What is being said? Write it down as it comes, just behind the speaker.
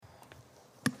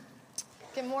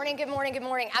Good morning, good morning, good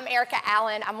morning. I'm Erica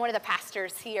Allen. I'm one of the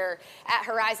pastors here at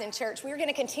Horizon Church. We're going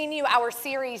to continue our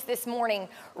series this morning,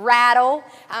 Rattle,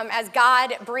 as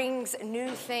God brings new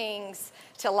things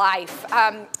to life.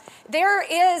 There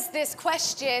is this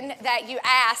question that you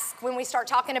ask when we start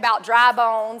talking about dry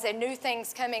bones and new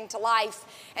things coming to life,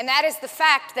 and that is the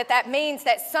fact that that means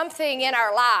that something in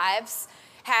our lives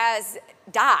has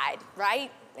died, right?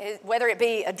 Whether it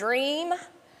be a dream,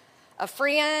 a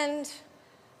friend,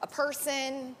 a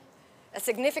person, a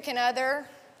significant other.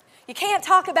 You can't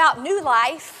talk about new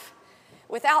life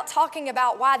without talking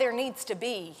about why there needs to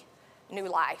be new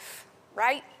life,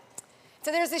 right?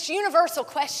 So there's this universal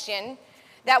question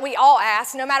that we all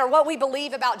ask, no matter what we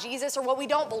believe about Jesus or what we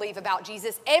don't believe about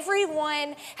Jesus.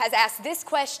 Everyone has asked this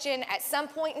question at some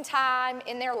point in time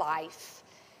in their life.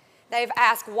 They've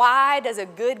asked, why does a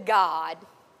good God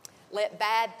let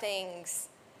bad things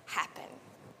happen?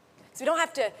 So we don't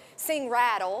have to sing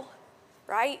rattle,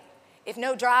 right, if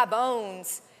no dry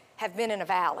bones have been in a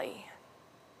valley.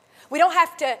 We don't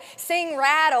have to sing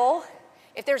rattle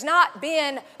if there's not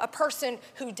been a person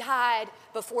who died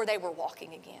before they were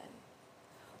walking again.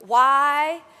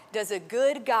 Why does a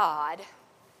good God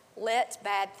let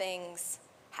bad things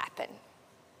happen?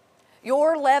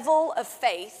 Your level of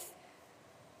faith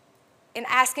in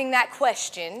asking that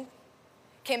question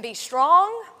can be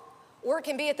strong, or it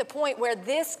can be at the point where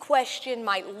this question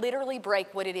might literally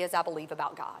break what it is I believe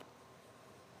about God.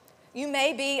 You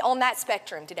may be on that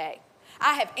spectrum today.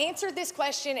 I have answered this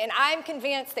question and I'm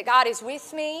convinced that God is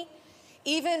with me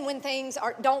even when things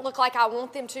don't look like I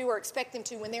want them to or expect them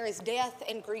to, when there is death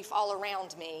and grief all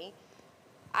around me.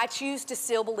 I choose to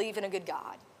still believe in a good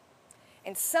God.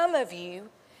 And some of you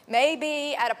may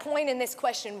be at a point in this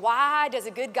question, why does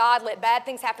a good God let bad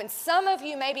things happen? Some of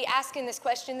you may be asking this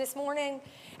question this morning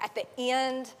at the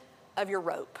end of your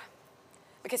rope.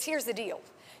 Because here's the deal.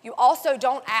 You also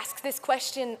don't ask this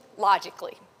question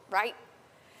logically, right?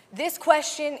 This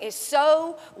question is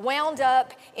so wound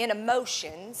up in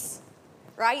emotions,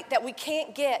 right, that we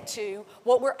can't get to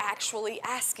what we're actually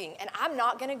asking. And I'm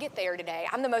not going to get there today.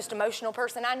 I'm the most emotional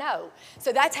person I know.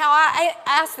 So that's how I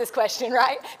ask this question,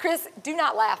 right? Chris, do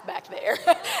not laugh back there.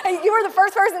 You were the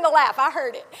first person to laugh. I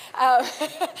heard it.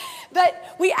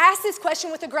 But we ask this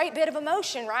question with a great bit of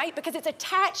emotion, right? Because it's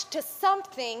attached to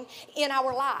something in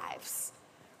our lives,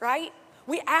 right?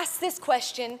 We ask this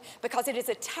question because it is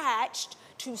attached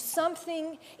to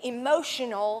something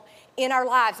emotional in our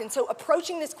lives. And so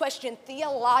approaching this question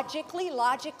theologically,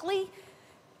 logically,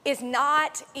 is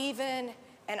not even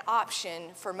an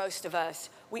option for most of us.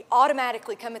 We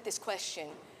automatically come at this question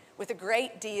with a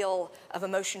great deal of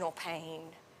emotional pain,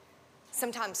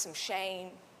 sometimes some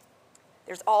shame.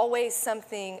 There's always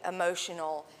something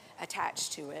emotional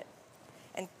attached to it.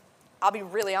 And I'll be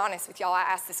really honest with y'all, I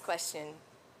asked this question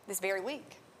this very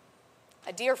week.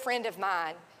 A dear friend of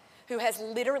mine who has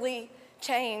literally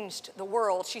changed the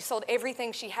world. She sold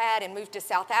everything she had and moved to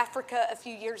South Africa a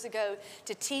few years ago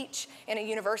to teach in a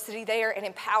university there and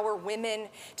empower women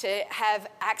to have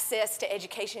access to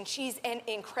education. She's an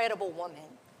incredible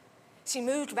woman. She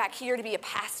moved back here to be a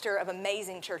pastor of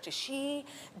amazing churches. She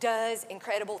does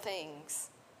incredible things.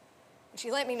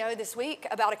 She let me know this week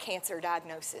about a cancer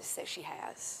diagnosis that she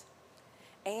has.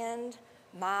 And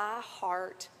my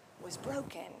heart was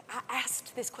broken. I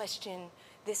asked this question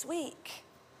this week.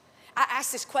 I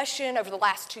asked this question over the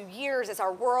last 2 years as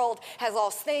our world has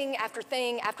lost thing after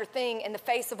thing after thing in the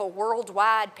face of a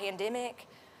worldwide pandemic.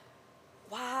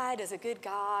 Why does a good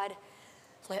God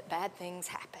let bad things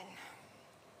happen?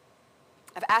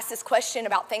 I've asked this question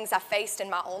about things I faced in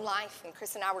my own life, and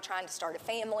Chris and I were trying to start a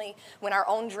family when our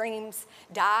own dreams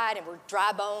died and were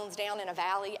dry bones down in a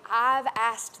valley. I've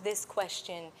asked this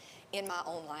question in my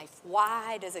own life.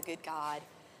 Why does a good God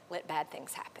let bad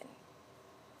things happen?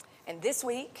 And this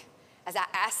week, as I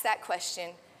asked that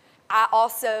question, I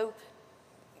also,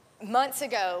 months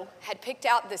ago, had picked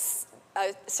out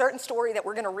a certain story that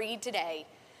we're going to read today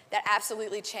that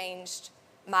absolutely changed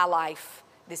my life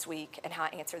this week and how I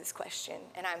answer this question.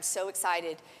 And I'm so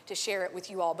excited to share it with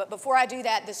you all. But before I do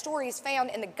that, the story is found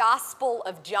in the Gospel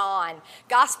of John.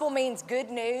 Gospel means good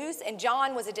news, and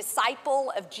John was a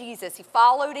disciple of Jesus. He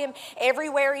followed him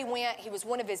everywhere he went. He was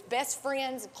one of his best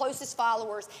friends, closest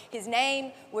followers. His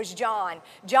name was John.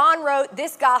 John wrote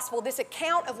this gospel, this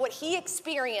account of what he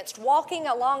experienced walking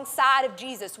alongside of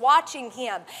Jesus, watching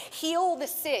him heal the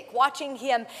sick, watching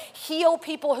him heal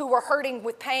people who were hurting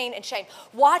with pain and shame,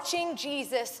 watching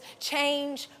Jesus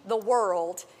change the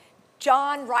world.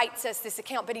 John writes us this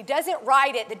account, but he doesn't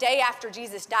write it the day after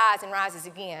Jesus dies and rises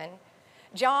again.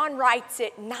 John writes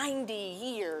it 90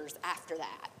 years after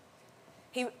that.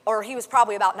 He was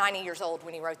probably about 90 years old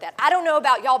when he wrote that. I don't know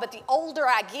about y'all, but the older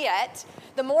I get,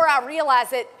 the more I realize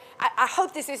that I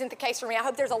hope this isn't the case for me. I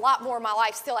hope there's a lot more of my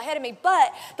life still ahead of me.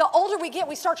 But the older we get,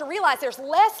 we start to realize there's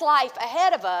less life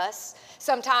ahead of us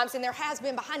sometimes than there has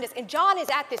been behind us. And John is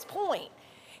at this point.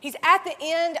 He's at the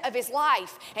end of his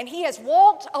life, and he has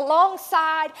walked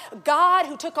alongside God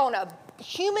who took on a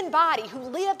human body, who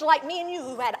lived like me and you,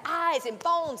 who had eyes and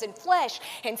bones and flesh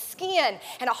and skin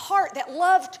and a heart that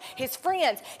loved his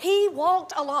friends. He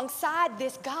walked alongside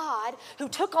this God who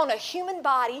took on a human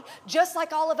body just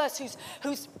like all of us,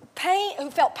 who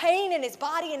felt pain in his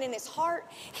body and in his heart.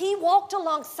 He walked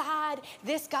alongside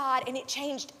this God, and it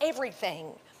changed everything.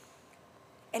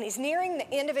 And he's nearing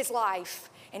the end of his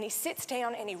life, and he sits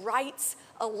down and he writes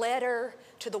a letter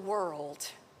to the world.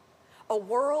 A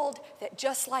world that,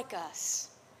 just like us,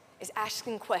 is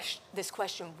asking this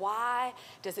question: why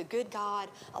does a good God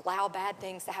allow bad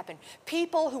things to happen?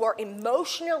 People who are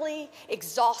emotionally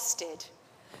exhausted,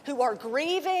 who are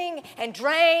grieving and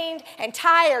drained and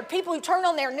tired, people who turn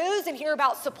on their news and hear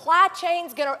about supply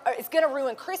chains is going to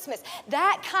ruin Christmas.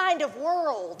 That kind of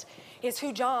world is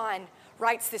who John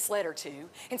writes this letter to.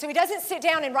 And so he doesn't sit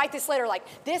down and write this letter like,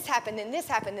 this happened, and this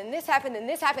happened, and this happened, and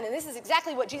this happened, and this is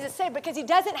exactly what Jesus said, because he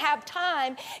doesn't have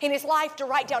time in his life to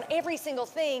write down every single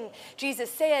thing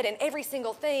Jesus said and every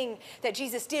single thing that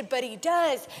Jesus did. But he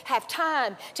does have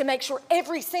time to make sure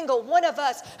every single one of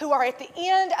us who are at the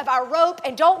end of our rope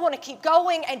and don't want to keep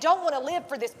going and don't want to live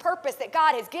for this purpose that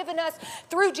God has given us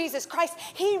through Jesus Christ,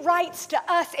 he writes to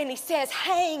us and he says,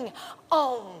 hang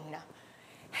on,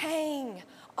 hang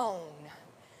on.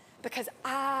 Because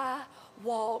I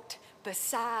walked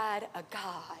beside a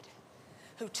God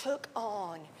who took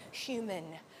on human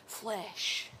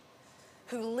flesh,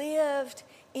 who lived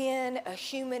in a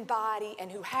human body, and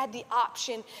who had the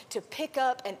option to pick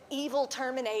up an evil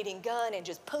terminating gun and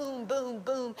just boom, boom,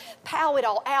 boom, pow it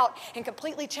all out and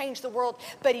completely change the world.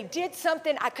 But he did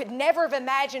something I could never have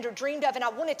imagined or dreamed of, and I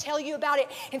want to tell you about it.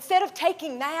 Instead of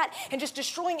taking that and just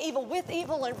destroying evil with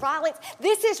evil and violence,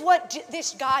 this is what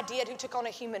this God did who took on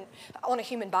a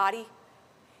human body.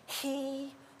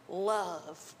 He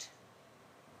loved.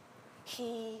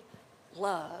 He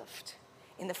loved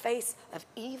in the face of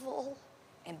evil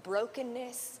and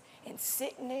brokenness and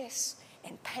sickness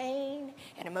and pain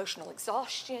and emotional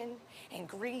exhaustion and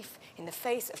grief, in the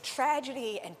face of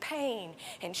tragedy and pain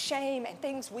and shame and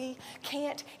things we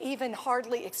can't even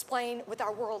hardly explain with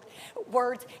our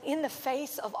words. In the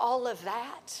face of all of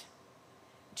that,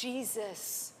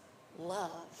 Jesus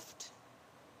loved.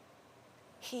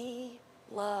 He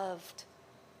loved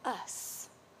us.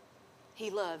 He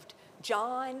loved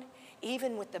John,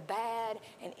 even with the bad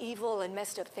and evil and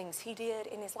messed up things he did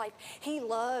in his life. He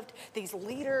loved these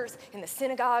leaders in the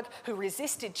synagogue who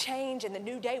resisted change and the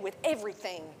new day with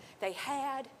everything they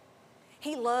had.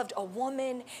 He loved a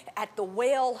woman at the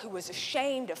well who was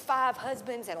ashamed of 5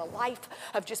 husbands and a life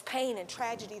of just pain and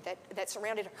tragedy that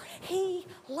surrounded her. He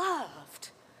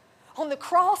loved. On the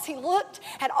cross, he looked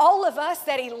at all of us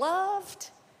that he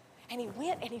loved, and he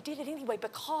went and he did it anyway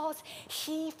because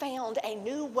he found a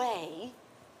new way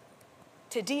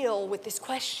to deal with this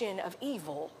question of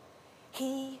evil.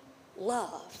 He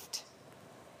loved.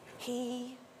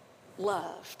 He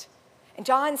loved. And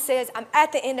John says, I'm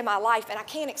at the end of my life and I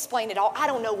can't explain it all. I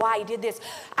don't know why he did this.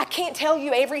 I can't tell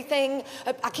you everything.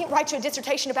 I can't write you a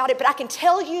dissertation about it, but I can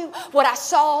tell you what I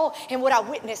saw and what I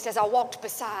witnessed as I walked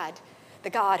beside the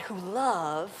God who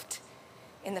loved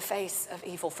in the face of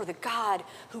evil. For the God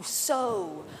who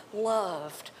so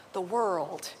loved the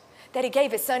world that he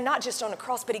gave his son, not just on a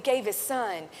cross, but he gave his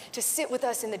son to sit with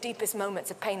us in the deepest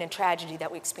moments of pain and tragedy that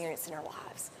we experience in our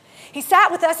lives. He sat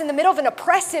with us in the middle of an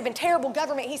oppressive and terrible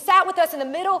government. He sat with us in the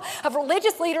middle of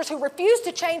religious leaders who refused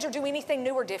to change or do anything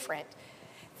new or different.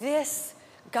 This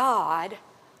God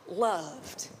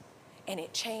loved, and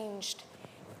it changed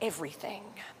everything.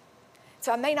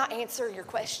 So I may not answer your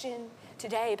question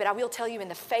today, but I will tell you, in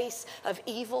the face of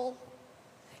evil,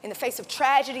 in the face of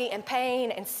tragedy and pain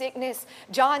and sickness,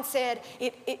 John said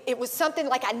it was something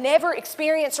like I never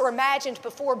experienced or imagined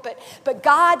before, but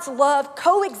God's love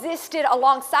coexisted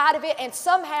alongside of it and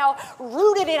somehow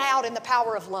rooted it out in the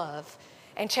power of love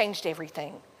and changed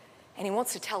everything. And he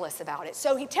wants to tell us about it.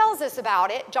 So he tells us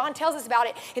about it. John tells us about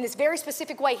it in this very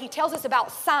specific way. He tells us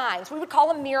about signs. We would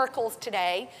call them miracles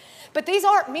today. But these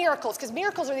aren't miracles, because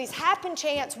miracles are these happen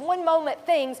chance, one moment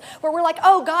things where we're like,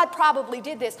 oh, God probably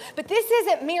did this. But this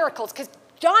isn't miracles, because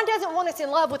John doesn't want us in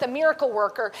love with a miracle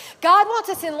worker. God wants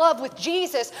us in love with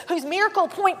Jesus, whose miracle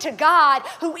point to God,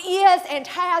 who is and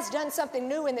has done something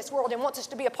new in this world and wants us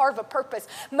to be a part of a purpose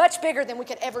much bigger than we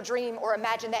could ever dream or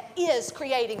imagine, that is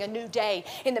creating a new day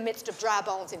in the midst of dry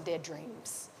bones and dead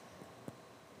dreams.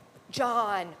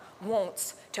 John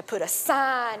wants to put a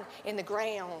sign in the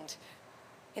ground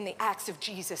in the acts of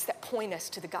Jesus that point us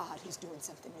to the God who's doing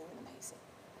something new and amazing.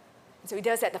 And so he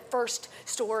does that. The first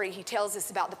story he tells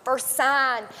us about, the first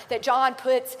sign that John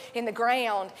puts in the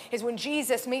ground is when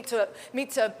Jesus meets a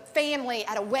family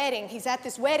at a wedding. He's at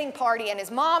this wedding party, and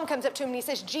his mom comes up to him and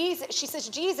she says,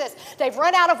 Jesus, they've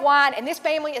run out of wine, and this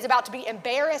family is about to be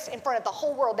embarrassed in front of the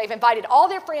whole world. They've invited all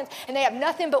their friends, and they have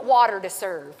nothing but water to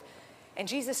serve. And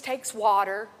Jesus takes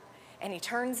water, and he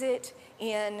turns it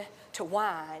into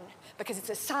wine, because it's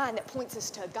a sign that points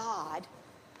us to God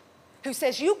who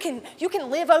says you can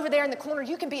live over there in the corner.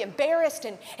 You can be embarrassed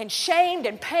and shamed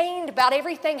and pained about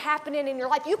everything happening in your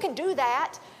life. You can do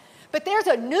that. But there's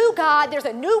a new God. There's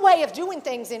a new way of doing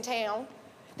things in town.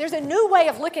 There's a new way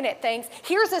of looking at things.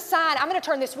 Here's a sign. I'm going to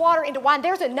turn this water into wine.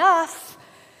 There's enough.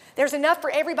 There's enough for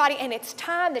everybody, and it's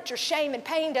time that your shame and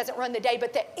pain doesn't run the day,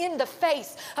 but that in the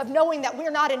face of knowing that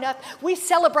we're not enough, we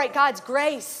celebrate God's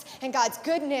grace and God's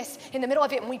goodness in the middle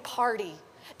of it, and we party.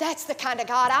 That's the kind of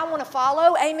God I want to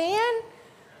follow. Amen?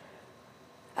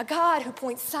 A God who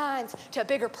points signs to a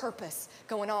bigger purpose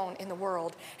going on in the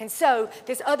world. And so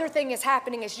this other thing is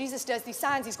happening as Jesus does these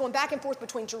signs. He's going back and forth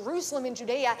between Jerusalem and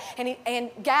Judea and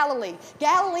Galilee.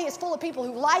 Galilee is full of people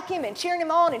who like him and cheering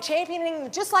him on and championing him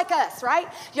just like us, right?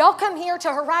 Y'all come here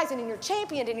to Horizon and you're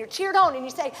championed and you're cheered on and you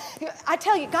say, I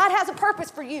tell you, God has a purpose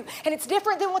for you. And it's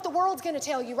different than what the world's going to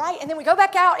tell you, right? And then we go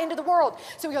back out into the world.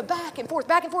 So we go back and forth,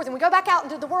 and we go back out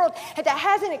into the world that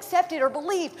hasn't accepted or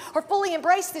believed or fully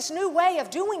embraced this new way of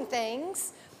doing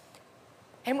things.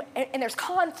 And there's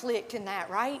conflict in that,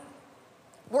 right?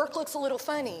 Work looks a little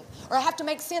funny. Or I have to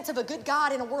make sense of a good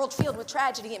God in a world filled with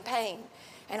tragedy and pain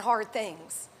and hard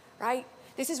things, right?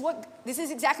 This is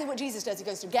exactly what Jesus does. He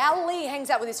goes to Galilee, he hangs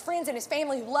out with his friends and his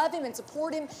family who love him and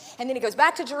support him, and then he goes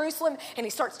back to Jerusalem and he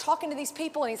starts talking to these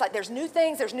people, and he's like, there's new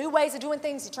things, there's new ways of doing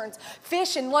things. He turns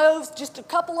fish and loaves, just a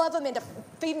couple of them, into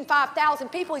feeding 5,000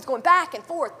 people. He's going back and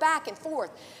forth,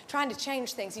 trying to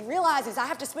change things. He realizes I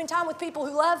have to spend time with people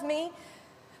who love me,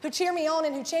 who cheer me on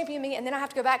and who champion me, and then I have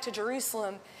to go back to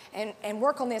Jerusalem and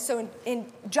work on this. So in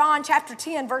John chapter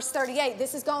 10, verse 38,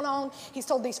 this has gone on. He's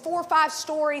told these 4 or 5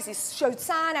 stories. He's showed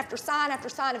sign after sign after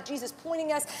sign of Jesus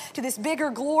pointing us to this bigger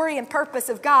glory and purpose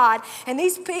of God. And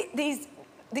these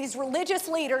religious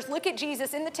leaders look at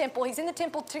Jesus in the temple. He's in the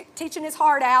temple teaching his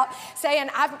heart out, saying,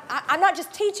 I'm not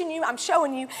just teaching you, I'm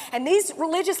showing you. And these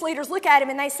religious leaders look at him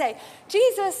and they say,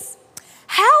 Jesus,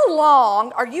 how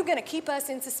long are you going to keep us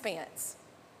in suspense?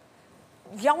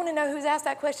 Y'all want to know who's asked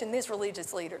that question? This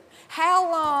religious leader. How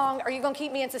long are you going to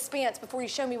keep me in suspense before you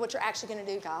show me what you're actually going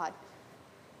to do, God?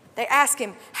 They ask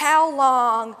him, how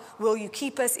long will you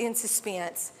keep us in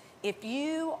suspense? If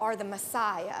you are the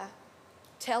Messiah,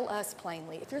 tell us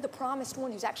plainly. If you're the promised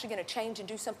one who's actually going to change and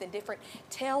do something different,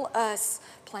 tell us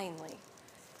plainly.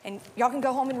 And y'all can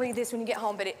go home and read this when you get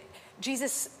home, but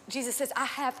Jesus says, I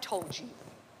have told you.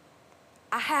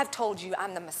 I have told you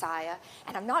I'm the Messiah,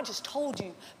 and I've not just told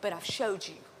you, but I've showed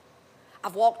you.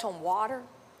 I've walked on water.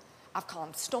 I've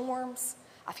calmed storms.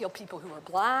 I've healed people who are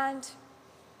blind.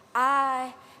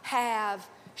 I have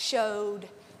showed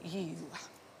you.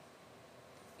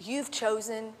 You've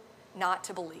chosen not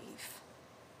to believe.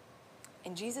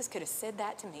 And Jesus could have said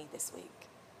that to me this week.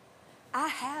 I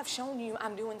have shown you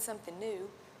I'm doing something new,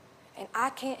 and I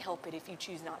can't help it if you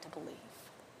choose not to believe.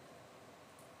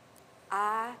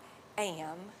 I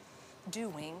am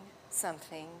doing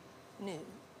something new.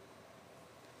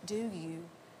 Do you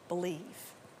believe?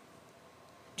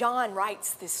 John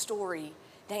writes this story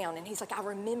down, and he's like, I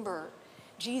remember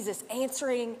Jesus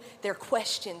answering their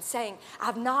question, saying,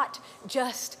 I've not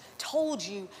just told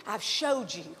you, I've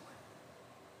showed you.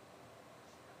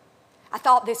 I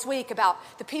thought this week about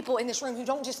the people in this room who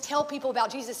don't just tell people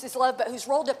about Jesus' love, but who's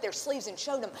rolled up their sleeves and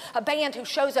showed them. A band who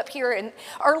shows up here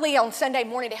early on Sunday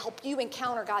morning to help you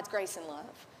encounter God's grace and love.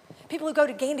 People who go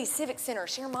to Gandy Civic Center,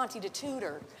 Sharemonte to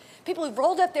tutor. People who've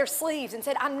rolled up their sleeves and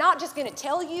said, I'm not just going to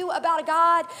tell you about a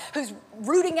God who's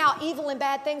rooting out evil and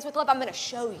bad things with love. I'm going to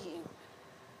show you.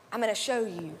 I'm going to show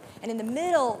you. And in the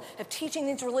middle of teaching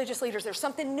these religious leaders, there's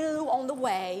something new on the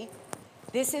way.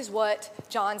 This is what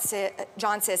John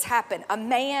says happened. A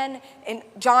man, in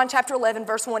John chapter 11,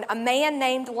 verse 1, a man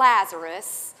named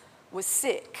Lazarus was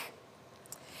sick.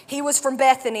 He was from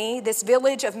Bethany, this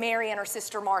village of Mary and her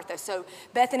sister Martha. So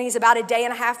Bethany is about a day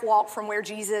and a half walk from where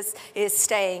Jesus is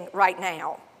staying right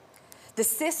now. The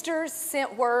sisters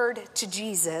sent word to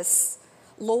Jesus,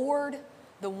 Lord,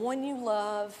 the one you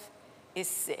love is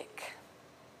sick.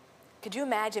 Could you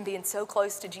imagine being so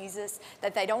close to Jesus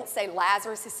that they don't say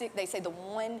Lazarus is sick, they say the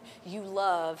one you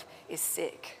love is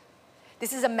sick.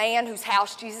 This is a man whose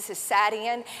house Jesus has sat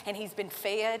in, and he's been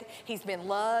fed, he's been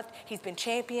loved, he's been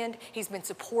championed, he's been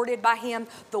supported by him.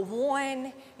 The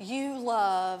one you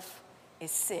love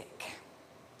is sick.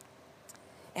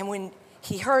 And when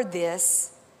he heard this,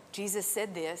 Jesus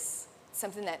said this,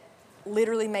 something that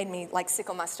literally made me like sick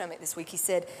on my stomach this week. He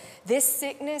said, this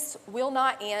sickness will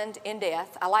not end in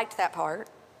death. I liked that part.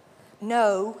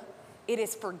 No, it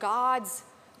is for God's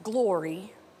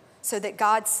glory, so that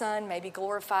God's Son may be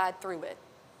glorified through it.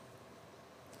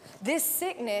 This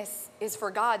sickness is for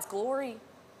God's glory.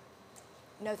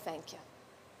 No, thank you.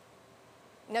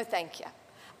 No, thank you.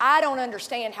 I don't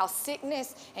understand how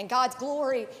sickness and God's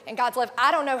glory and God's love, I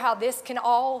don't know how this can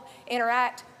all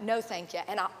interact. No, thank you.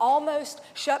 And I almost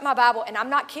shut my Bible, and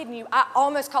I'm not kidding you, I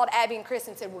almost called Abby and Chris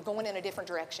and said, we're going in a different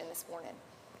direction this morning.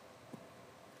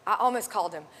 I almost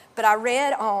called them. But I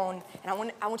read on,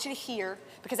 and I want you to hear,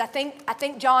 because I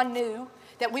think John knew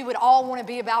that we would all want to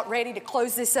be about ready to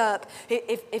close this up.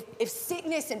 If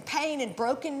sickness and pain and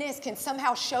brokenness can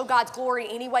somehow show God's glory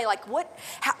anyway, like what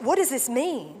does this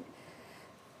mean?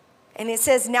 And it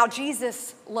says, now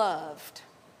Jesus loved.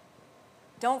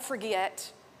 Don't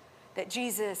forget that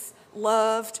Jesus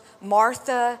loved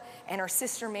Martha and her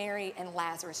sister Mary and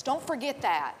Lazarus. Don't forget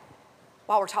that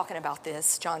while we're talking about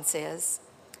this, John says.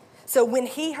 So when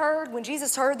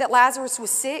Jesus heard that Lazarus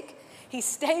was sick, he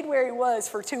stayed where he was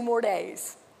for 2 more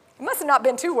days. He must have not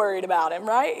been too worried about him,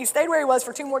 right? He stayed where he was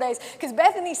for 2 more days because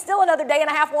Bethany's still another day and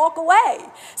a half walk away.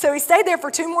 So he stayed there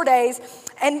for 2 more days.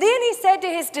 And then he said to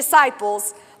his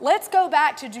disciples, let's go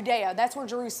back to Judea. That's where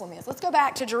Jerusalem is. Let's go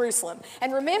back to Jerusalem.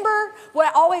 And remember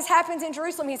what always happens in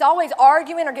Jerusalem. He's always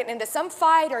arguing or getting into some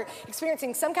fight or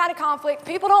experiencing some kind of conflict.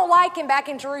 People don't like him back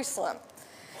in Jerusalem.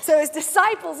 So his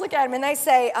disciples look at him and they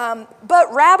say,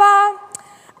 but Rabbi,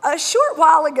 a short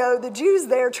while ago the Jews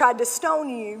there tried to stone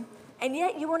you, and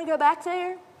yet you want to go back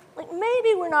there? Like,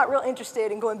 maybe we're not real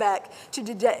interested in going back to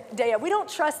Judea. We don't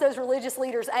trust those religious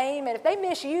leaders' aim, and if they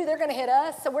miss you, they're going to hit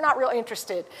us, so we're not real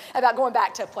interested about going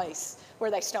back to a place where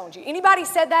they stoned you. Anybody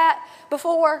said that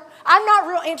before? I'm not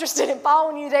real interested in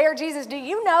following you there. Jesus, do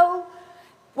you know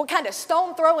what kind of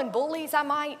stone-throwing bullies I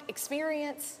might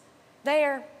experience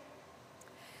there?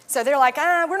 So they're like,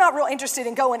 we're not real interested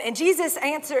in going. And Jesus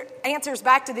answers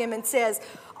back to them and says,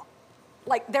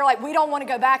 they're like, we don't want to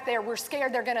go back there. We're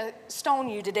scared they're going to stone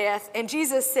you to death. And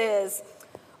Jesus says,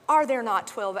 are there not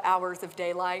 12 hours of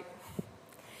daylight?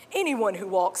 Anyone who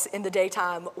walks in the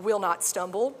daytime will not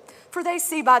stumble, for they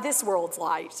see by this world's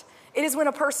light. It is when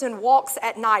a person walks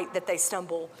at night that they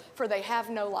stumble, for they have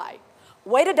no light.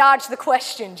 Way to dodge the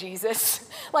question, Jesus.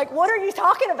 Like, what are you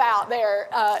talking about there,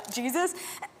 Jesus?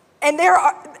 And there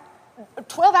are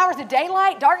 12 hours of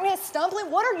daylight, darkness,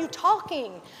 stumbling. What are you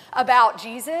talking about,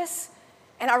 Jesus?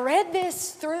 And I read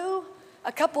this through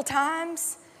a couple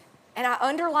times, and I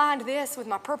underlined this with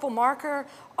my purple marker.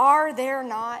 Are there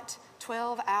not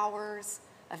 12 hours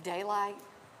of daylight?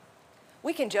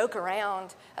 We can joke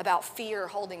around about fear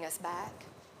holding us back,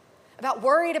 about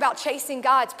worried about chasing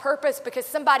God's purpose because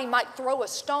somebody might throw a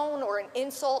stone or an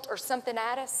insult or something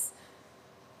at us.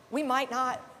 We might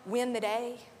not win the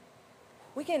day.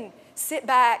 We can sit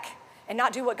back and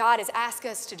not do what God has asked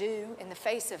us to do in the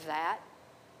face of that.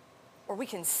 Or we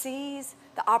can seize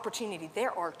the opportunity.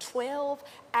 There are 12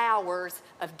 hours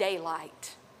of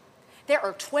daylight. There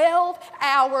are 12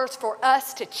 hours for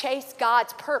us to chase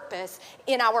God's purpose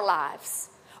in our lives.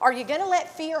 Are you going to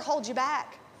let fear hold you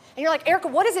back? And you're like, Erica,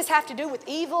 what does this have to do with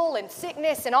evil and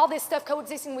sickness and all this stuff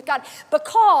coexisting with God?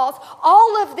 Because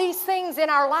all of these things in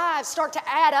our lives start to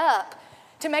add up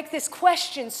to make this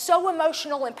question so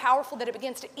emotional and powerful that it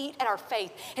begins to eat at our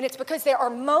faith. And it's because there are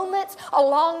moments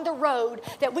along the road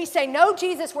that we say, no,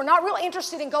 Jesus, we're not real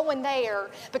interested in going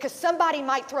there because somebody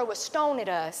might throw a stone at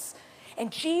us.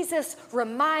 And Jesus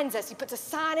reminds us, he puts a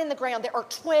sign in the ground, there are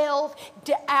 12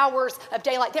 hours of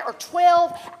daylight. There are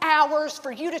 12 hours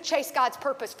for you to chase God's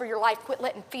purpose for your life. Quit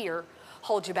letting fear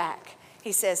hold you back,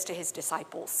 he says to his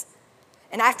disciples.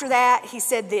 And after that, he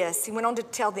said this. He went on to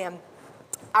tell them,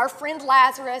 our friend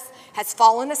Lazarus has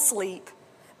fallen asleep,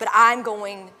 but I'm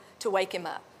going to wake him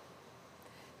up.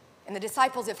 And the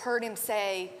disciples have heard him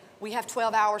say, we have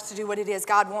 12 hours to do what it is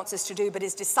God wants us to do. But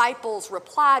his disciples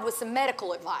replied with some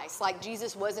medical advice, like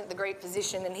Jesus wasn't the great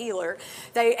physician and healer.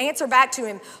 They answer back to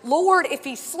him, Lord, if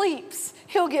he sleeps,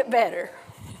 he'll get better.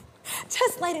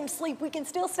 Just let him sleep. We can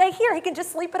still stay here. He can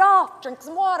just sleep it off, drink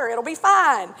some water. It'll be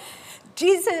fine.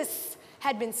 Jesus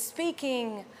had been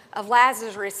speaking of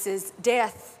Lazarus'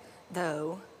 death,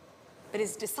 though, but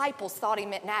his disciples thought he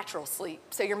meant natural sleep.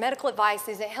 So your medical advice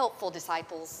isn't helpful,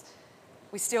 disciples.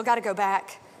 We still got to go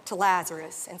back to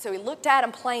Lazarus. And so he looked at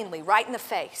him plainly, right in the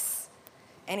face,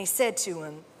 and he said to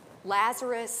him,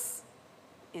 Lazarus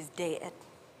is dead.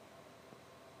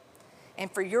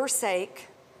 And for your sake,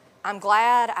 I'm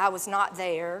glad I was not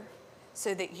there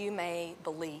so that you may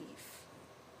believe.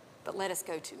 But let us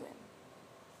go to him.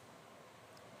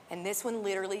 And this one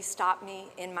literally stopped me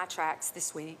in my tracks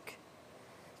this week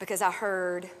because I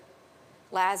heard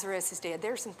Lazarus is dead.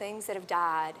 There are some things that have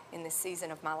died in this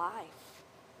season of my life.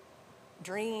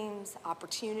 Dreams,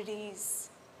 opportunities,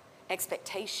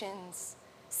 expectations,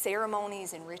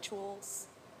 ceremonies and rituals,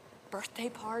 birthday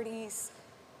parties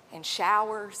and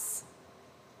showers.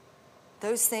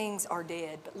 Those things are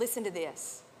dead. But listen to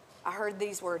this. I heard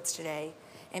these words today.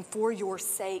 And for your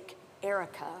sake,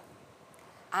 Erica,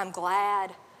 I'm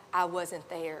glad I wasn't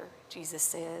there, Jesus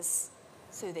says,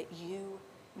 so that you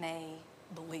may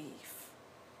believe.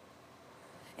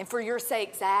 And for your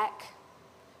sake, Zach,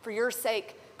 for your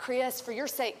sake, Chris, for your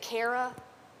sake, Kara,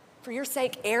 for your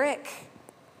sake, Eric,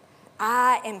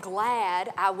 I am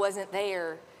glad I wasn't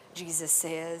there, Jesus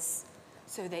says,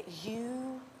 so that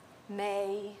you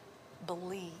may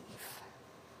believe.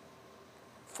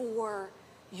 For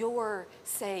your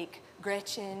sake,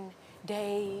 Gretchen,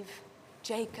 Dave,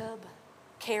 Jacob,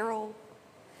 Carol,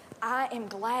 I am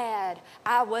glad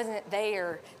I wasn't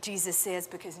there, Jesus says,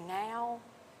 because now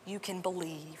you can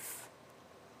believe.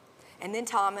 And then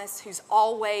Thomas, who's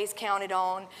always counted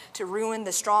on to ruin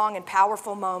the strong and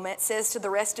powerful moment, says to the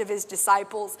rest of his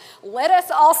disciples, let us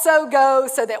also go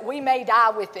so that we may die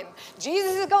with him.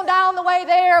 Jesus is going to die on the way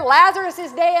there. Lazarus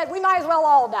is dead. We might as well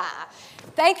all die.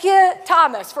 Thank you,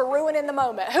 Thomas, for ruining the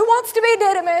moment. Who wants to be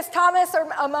Didymus, Thomas, or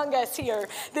among us here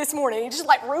this morning? He just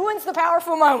ruins the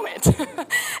powerful moment.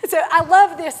 So I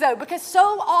love this, though, because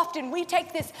so often we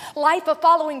take this life of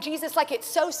following Jesus like it's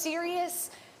so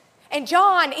serious. And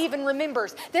John even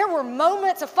remembers there were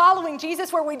moments of following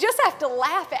Jesus where we just have to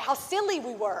laugh at how silly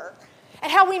we were,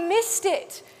 at how we missed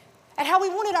it, at how we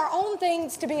wanted our own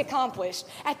things to be accomplished,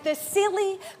 at the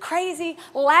silly, crazy,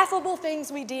 laughable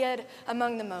things we did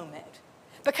among the moment.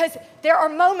 Because there are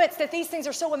moments that these things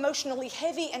are so emotionally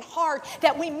heavy and hard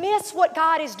that we miss what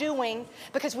God is doing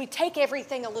because we take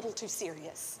everything a little too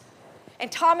serious.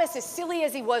 And Thomas, as silly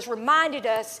as he was, reminded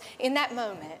us in that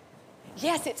moment,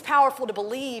 yes, it's powerful to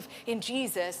believe in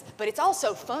Jesus, but it's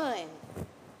also fun.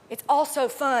 It's also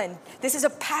fun. This is a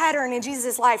pattern in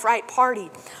Jesus' life, right? Party.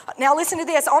 Now listen to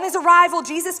this. On his arrival,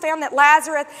 Jesus found that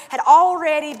Lazarus had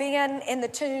already been in the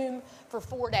tomb for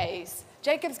 4 days.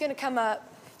 Jacob's going to come up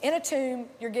in a tomb.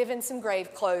 You're given some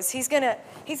grave clothes. He's going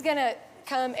to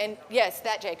come and, yes,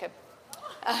 that Jacob.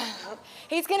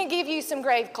 He's going to give you some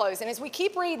grave clothes. And as we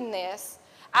keep reading this,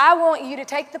 I want you to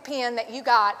take the pen that you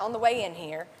got on the way in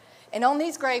here, and on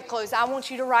these grave clothes, I want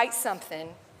you to write something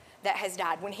that has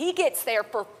died. When he gets there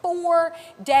for 4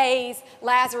 days,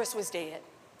 Lazarus was dead.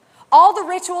 All the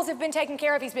rituals have been taken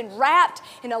care of. He's been wrapped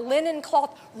in a linen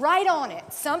cloth. Write on it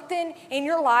something in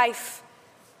your life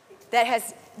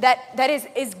that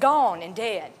is gone and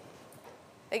dead,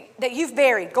 that you've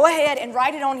buried. Go ahead and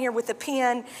write it on here with the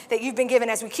pen that you've been given.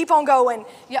 As we keep on going,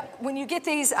 when you get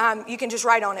these, you can just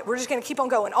write on it. We're just going to keep on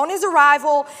going. On his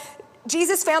arrival,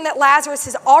 Jesus found that Lazarus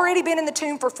has already been in the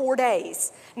tomb for 4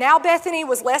 days. Now Bethany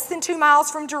was less than 2 miles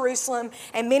from Jerusalem,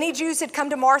 and many Jews had come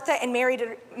to Martha and Mary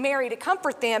to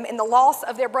comfort them in the loss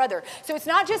of their brother. So it's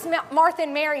not just Martha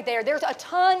and Mary there. There's a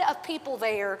ton of people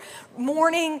there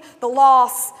mourning the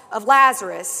loss of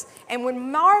Lazarus. And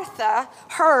when Martha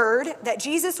heard that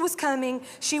Jesus was coming,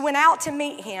 she went out to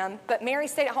meet him, but Mary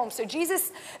stayed at home. So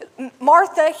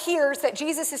Martha hears that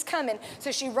Jesus is coming.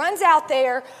 So she runs out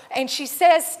there and she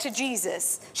says to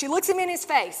Jesus, she looks him in his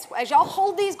face. As y'all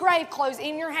hold these grave clothes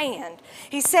in your hand,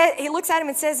 he looks at him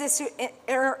and says this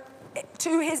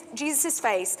to Jesus'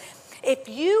 face. If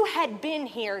you had been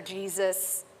here,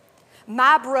 Jesus,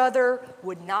 my brother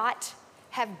would not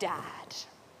have died.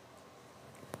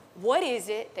 What is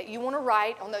it that you want to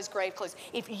write on those grave clothes?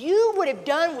 If you would have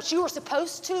done what you were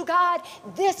supposed to, God,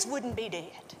 this wouldn't be dead.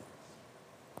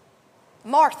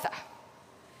 Martha,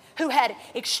 who had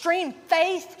extreme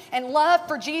faith and love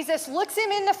for Jesus, looks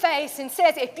him in the face and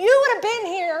says, if you would have been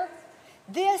here,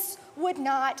 this would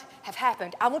not have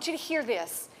happened. I want you to hear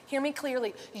this. Hear me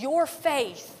clearly. Your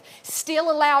faith still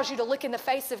allows you to look in the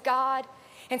face of God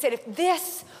and say, if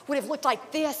this would have looked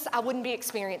like this, I wouldn't be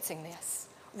experiencing this.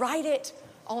 Write it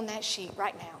on that sheet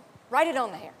right now. Write it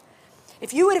on there.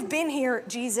 If you would have been here,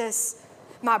 Jesus,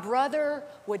 my brother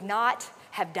would not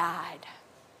have died.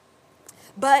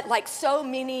 But like so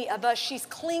many of us, she's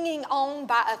clinging on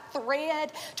by a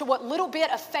thread to what little bit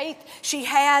of faith she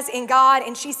has in God.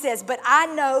 And she says, but I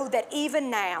know that even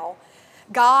now,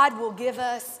 God will give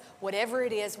us whatever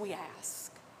it is we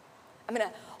ask. I'm going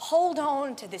to hold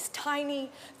on to this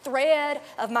tiny thread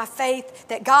of my faith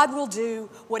that God will do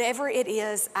whatever it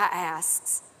is I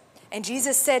ask. And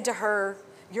Jesus said to her,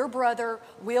 your brother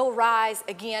will rise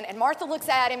again. And Martha looks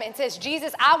at him and says,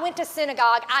 Jesus, I went to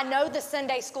synagogue. I know the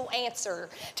Sunday school answer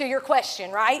to your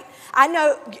question, right?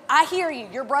 I hear you.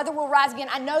 Your brother will rise again.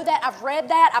 I know that. I've read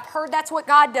that. I've heard that's what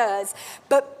God does.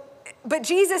 But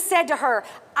Jesus said to her,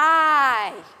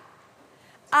 I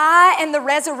am the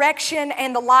resurrection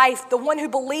and the life. The one who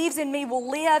believes in me will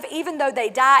live even though they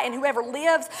die, and whoever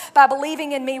lives by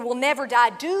believing in me will never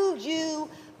die. Do you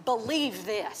believe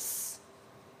this?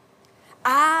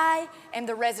 I am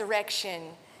the resurrection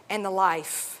and the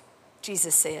life,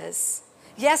 Jesus says.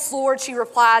 Yes, Lord, she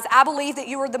replies, I believe that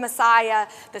you are the Messiah,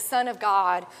 the Son of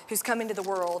God, who's come into the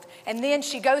world. And then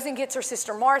she goes and gets her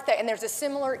sister Martha, and there's a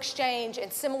similar exchange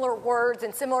and similar words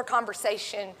and similar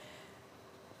conversation.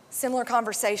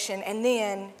 And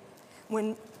then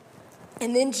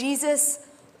Jesus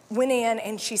went in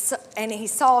and he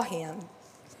saw him.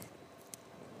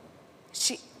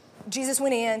 Jesus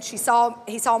went in, he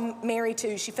saw Mary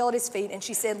too. She fell at his feet and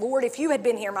she said, Lord, if you had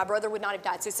been here, my brother would not have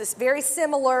died. So it's this very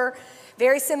similar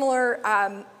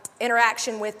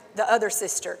interaction with the other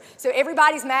sister. So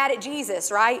everybody's mad at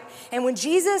Jesus, right? And when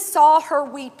Jesus saw her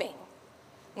weeping,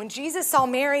 when Jesus saw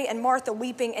Mary and Martha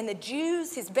weeping and the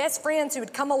Jews, his best friends who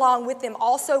had come along with them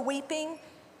also weeping,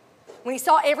 when he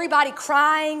saw everybody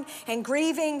crying and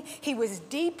grieving, he was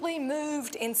deeply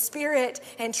moved in spirit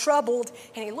and troubled.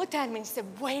 And he looked at him and he said,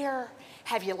 where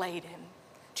have you laid him?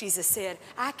 Jesus said,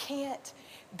 I can't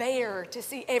bear to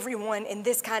see everyone in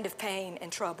this kind of pain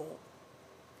and trouble.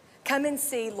 Come and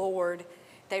see, Lord,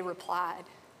 they replied.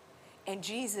 And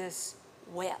Jesus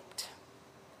wept.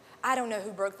 I don't know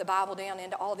who broke the Bible down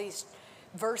into all these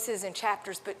verses and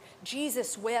chapters, but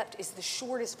Jesus wept is the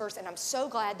shortest verse, and I'm so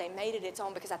glad they made it its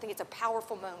own because I think it's a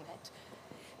powerful moment.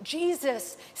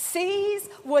 Jesus sees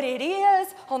what it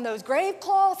is on those grave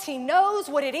cloths. He knows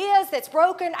what it is that's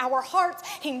broken our hearts.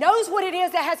 He knows what it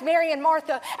is that has Mary and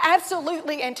Martha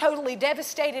absolutely and totally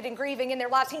devastated and grieving in their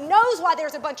lives. He knows why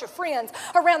there's a bunch of friends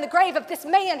around the grave of this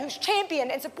man who's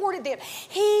championed and supported them.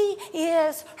 He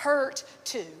is hurt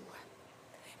too.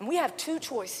 And we have two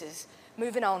choices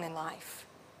moving on in life.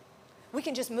 We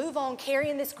can just move on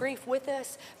carrying this grief with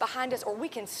us, behind us, or we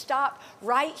can stop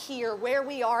right here where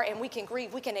we are and we can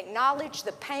grieve. We can acknowledge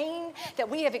the pain that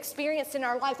we have experienced in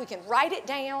our life. We can write it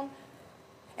down,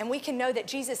 and we can know that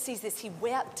Jesus sees this. He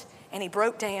wept and he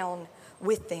broke down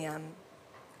with them.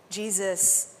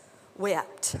 Jesus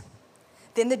wept.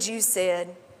 Then the Jews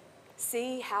said,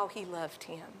 see how he loved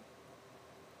him.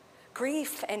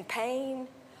 Grief and pain,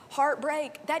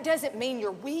 heartbreak, that doesn't mean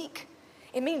you're weak.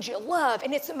 It means you love,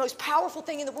 and it's the most powerful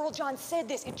thing in the world. John said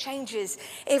this, it changes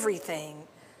everything.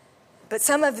 But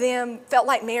some of them felt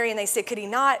like Mary, and they said, could he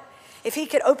not, if he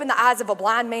could open the eyes of a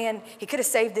blind man, he could have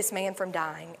saved this man from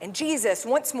dying. And Jesus,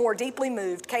 once more deeply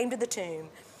moved, came to the tomb.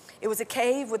 It was a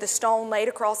cave with a stone laid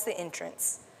across the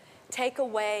entrance. Take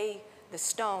away the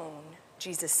stone,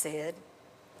 Jesus said.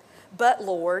 But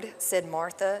Lord, said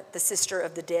Martha, the sister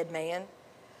of the dead man,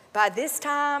 by this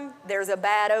time there's a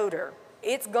bad odor.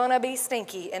 It's gonna be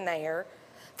stinky in there,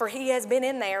 for he has been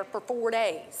in there for 4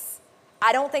 days.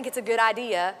 I don't think it's a good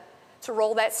idea to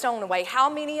roll that stone away. How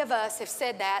many of us have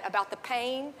said that about the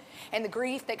pain and the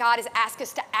grief that God has asked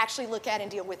us to actually look at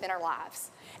and deal with in our lives?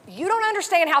 You don't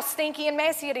understand how stinky and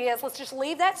messy it is. Let's just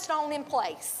leave that stone in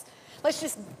place. Let's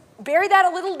just bury that a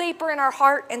little deeper in our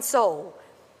heart and soul.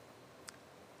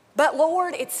 But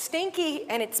Lord, it's stinky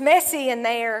and it's messy in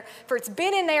there, for it's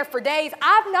been in there for days.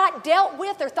 I've not dealt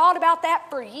with or thought about that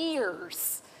for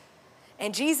years.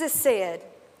 And Jesus said,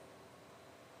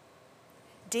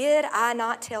 did I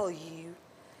not tell you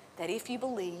that if you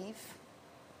believe,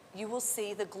 you will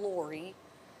see the glory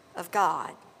of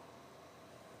God?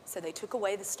 So they took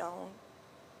away the stone.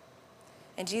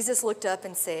 And Jesus looked up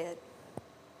and said,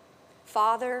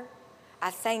 Father, I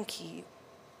thank you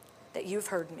that you've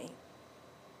heard me.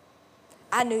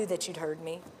 I knew that you'd heard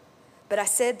me, but I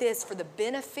said this for the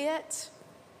benefit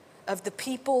of the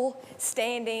people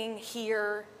standing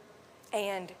here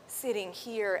and sitting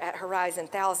here at Horizon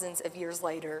thousands of years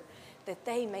later, that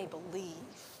they may believe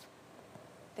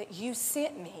that you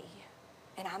sent me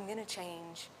and I'm going to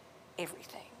change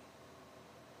everything.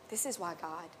 This is why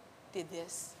God did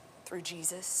this through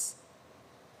Jesus.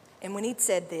 And when he'd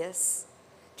said this,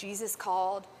 Jesus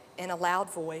called in a loud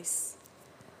voice,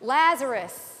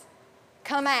 Lazarus,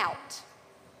 come out.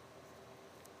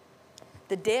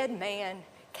 the dead man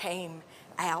came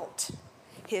out.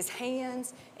 His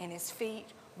hands and his feet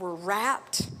were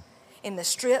wrapped in the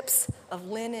strips of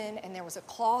linen, and there was a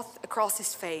cloth across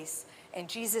his face. And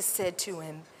Jesus said to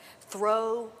him,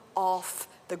 "Throw off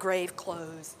the grave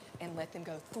clothes and let them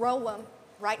go." Throw them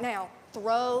right now.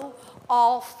 Throw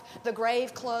off the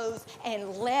grave clothes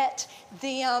and let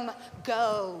them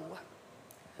go.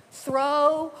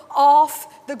 Throw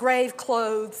off the grave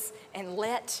clothes and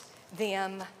let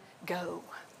them go.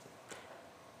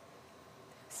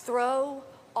 Throw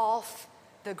off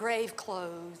the grave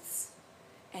clothes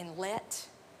and let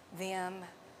them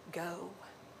go.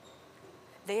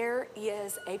 There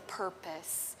is a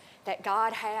purpose that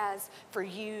God has for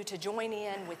you to join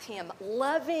in with Him,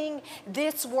 loving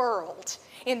this world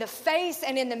in the face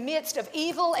and in the midst of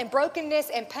evil and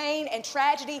brokenness and pain and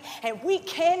tragedy. And we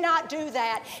cannot do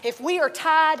that if we are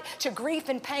tied to grief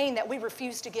and pain that we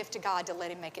refuse to give to God to let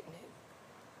Him make it new.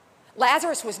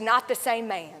 Lazarus was not the same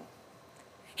man.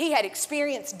 He had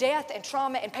experienced death and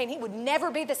trauma and pain. He would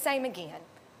never be the same again.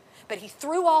 But he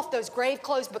threw off those grave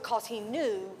clothes because he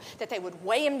knew that they would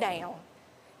weigh him down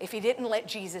if he didn't let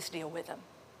Jesus deal with them.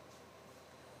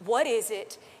 What is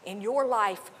it in your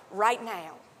life right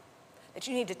now that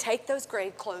you need to take those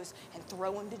grave clothes and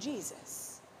throw them to Jesus?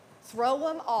 Throw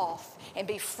them off and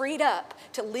be freed up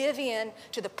to live in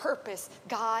to the purpose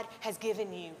God has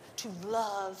given you, to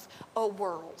love a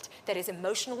world that is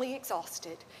emotionally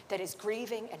exhausted, that is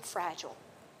grieving and fragile.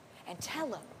 And tell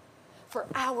them, for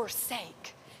our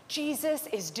sake, Jesus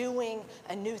is doing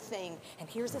a new thing. And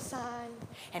here's a sign,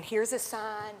 and here's a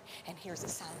sign, and here's a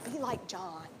sign. Be like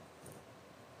John.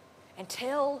 And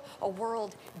tell a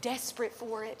world desperate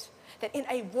for it that in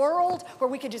a world where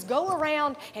we could just go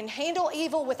around and handle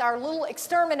evil with our little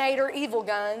exterminator evil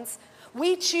guns,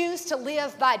 we choose to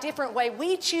live by a different way.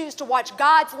 We choose to watch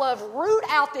God's love root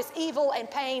out this evil and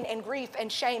pain and grief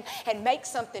and shame and make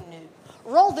something new.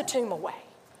 Roll the tomb away.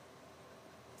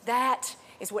 That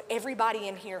is what everybody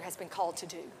in here has been called to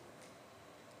do.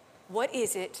 What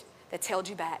is it that's held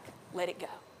you back? Let it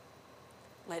go.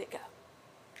 Let it go.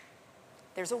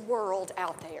 There's a world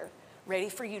out there ready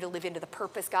for you to live into the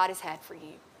purpose God has had for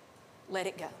you. Let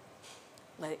it go.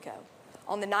 Let it go.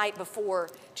 On the night before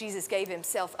Jesus gave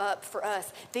himself up for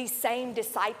us, these same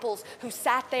disciples who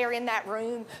sat there in that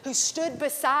room, who stood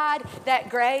beside that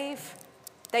grave,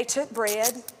 they took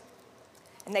bread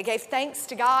and they gave thanks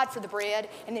to God for the bread.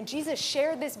 And then Jesus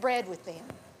shared this bread with them.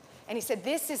 And he said,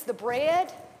 "This is the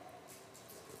bread.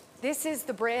 This is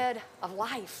the bread of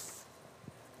life.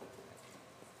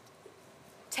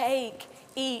 Take,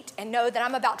 eat, and know that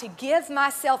I'm about to give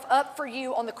myself up for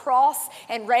you on the cross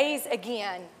and raise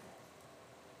again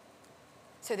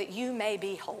so that you may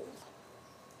be whole."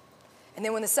 And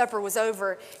then when the supper was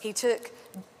over, he took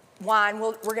wine.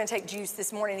 We're going to take juice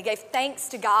this morning. He gave thanks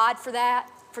to God for that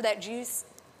juice.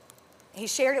 He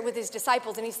shared it with his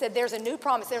disciples, and he said, there's a new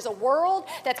promise. There's a world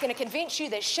that's going to convince you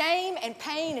that shame and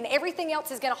pain and everything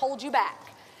else is going to hold you back.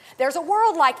 There's a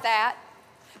world like that,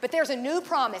 but there's a new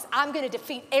promise. I'm going to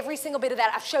defeat every single bit of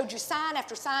that. I've showed you sign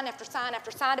after sign after sign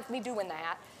after sign of me doing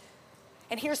that.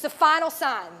 And here's the final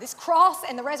sign. This cross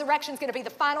and the resurrection is going to be the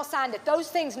final sign that those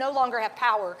things no longer have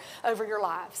power over your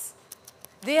lives.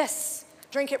 This,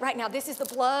 drink it right now. This is the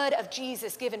blood of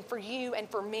Jesus given for you and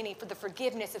for many for the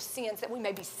forgiveness of sins, that we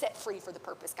may be set free for the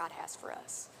purpose God has for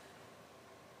us.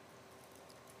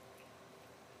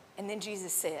 And then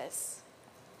Jesus says,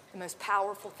 the most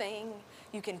powerful thing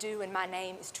you can do in my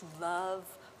name is to love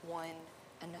one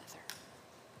another.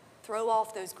 Throw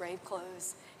off those grave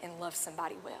clothes and love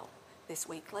somebody well this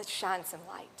week. Let's shine some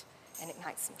light and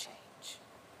ignite some change.